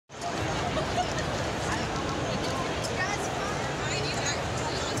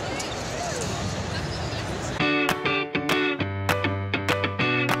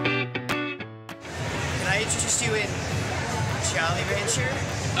Jolly Rancher?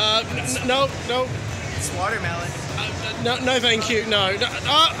 No. It's watermelon. No, thank you. No.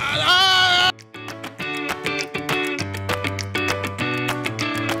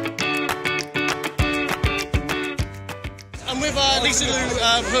 I'm with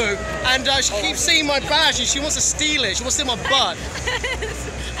LisaLouWho, and she keeps seeing my badge and she wants to steal it. She wants to steal my butt.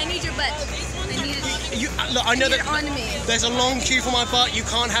 I need your butt. Look, I know that on me. There's a long queue for my butt. You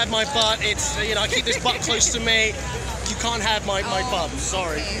can't have my butt. It's, you know, I keep this butt close to me. You can't have my butt.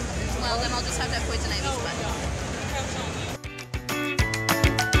 Sorry. Okay. Well, then I'll just have to have poison ivy's butt.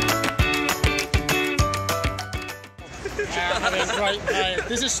 Great pain.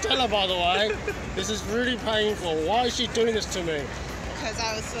 This is Stella, by the way. This is really painful. Why is she doing this to me? Because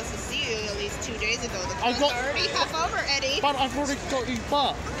I was supposed to see you at least 2 days ago. The I've got already half over, Eddie. But I've already got you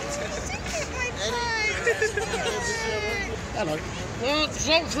butt. Hello.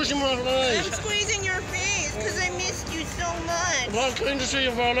 Stop squishing my face. I'm squeezing your face because I missed you so much. I'm keen to see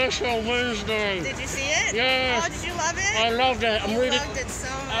you on Wednesday. Did you see it? Yeah. Oh, did you love it? I loved it. You loved it so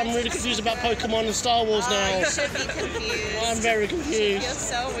much. I'm really confused about Pokemon and Star Wars now. You should be confused. I'm very confused. It feels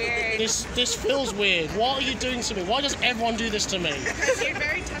so weird. This feels weird. What are you doing to me? Why does everyone do this to me? Because you're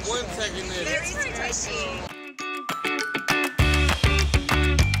very touchy. 1 second there. Very touchy.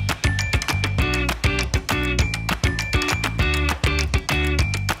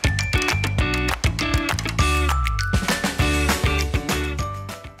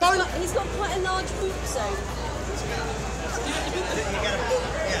 He's got quite a large boot zone.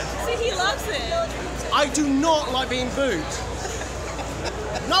 See, he loves it. I do not like being booed.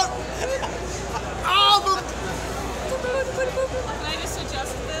 No! Oh, Can I just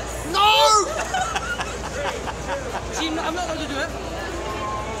adjust this? no! I'm not going to do it.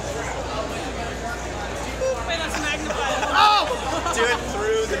 Wait, that's magnified. Oh! Do it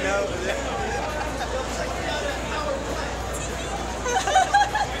through the nose.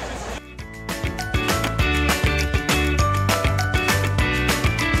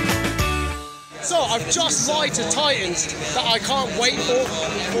 So I've just lied to Titans that I can't wait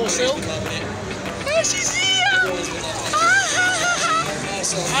for Silk. Oh, she's here!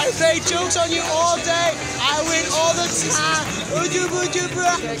 I play jokes on you all day. I win all the time.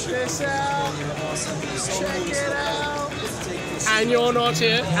 Check this out. Check it out. And you're not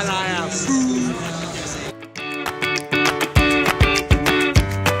here, and I am. Boom.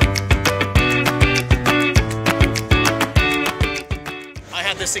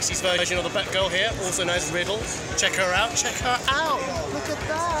 The 60s version of the Batgirl here, also known as Riddle. Check her out, check her out! Look at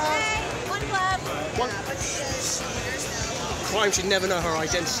that! Hey, one glove. Crime should never know her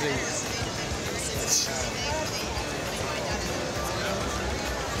identity.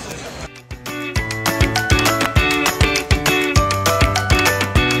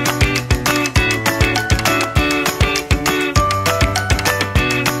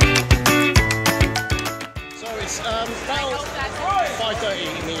 So it's about 5:30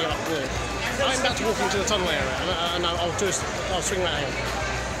 in the afternoon. I'm about to walk into the tunnel area, and I'll swing that in.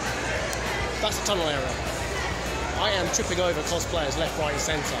 That's the tunnel area. I am tripping over cosplayers left, right, and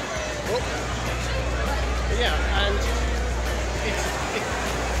centre. Oh. Yeah, and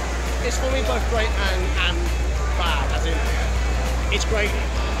it's for me both great and bad. As in, it's great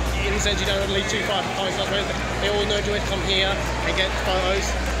in the sense you don't leave too far behind. They all know to come here and get photos.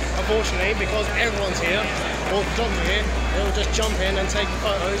 Unfortunately, because everyone's here, all the photographers here, they'll just jump in and take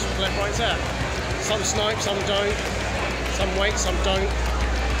photos with left, right, and centre. Some snipe, some don't. Some wait, some don't.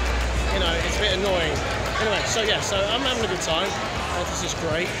 You know, it's a bit annoying. Anyway, so yeah, so I'm having a good time. This is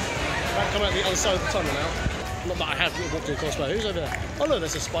great. I'm coming out the other side of the tunnel now. Not that I have walked in Cosplay. Who's over there? Oh look,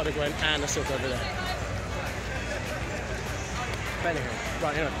 there's a Spider-Gwen and a Silk over there. But anyway,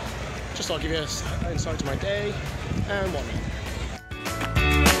 right, anyway. Just thought I'd give you an insight to my day and whatnot.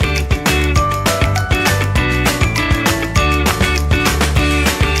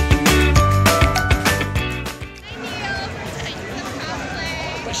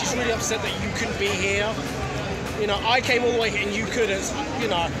 She's really upset that you couldn't be here. You know, I came all the way here and you couldn't, you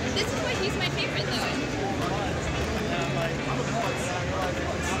know. This is why he's my favorite, though.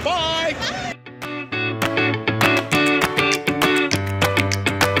 Bye!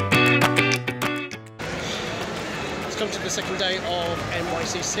 It's come to the second day of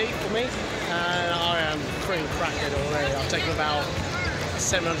NYCC for me, and I am pretty cracking already. I've taken about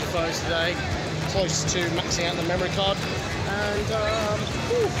 700 photos today, close to maxing out the memory card. And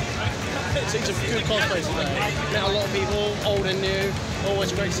seen some good cosplays today. Met a lot of people, old and new.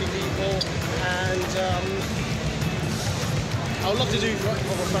 Always great to see people. And I would love to do like,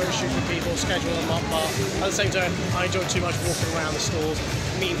 proper photo shoots with people, schedule them up, but at the same time, I enjoy too much walking around the stores,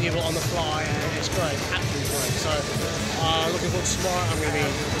 meeting people on the fly, and it's great, absolutely great. So, looking forward to tomorrow. I'm going to be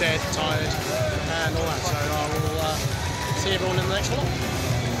dead, tired, and all that. So, we'll see everyone in the next vlog.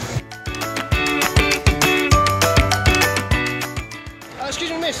 Excuse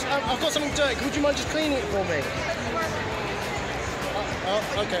me, miss, I've got something dirty. Would you mind just cleaning it for me? Oh,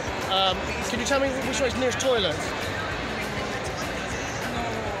 okay. Can you tell me which way is the nearest toilet?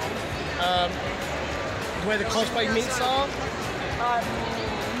 Where the cosplay meets are? No,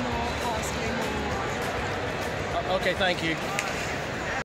 cosplay. Okay, thank you.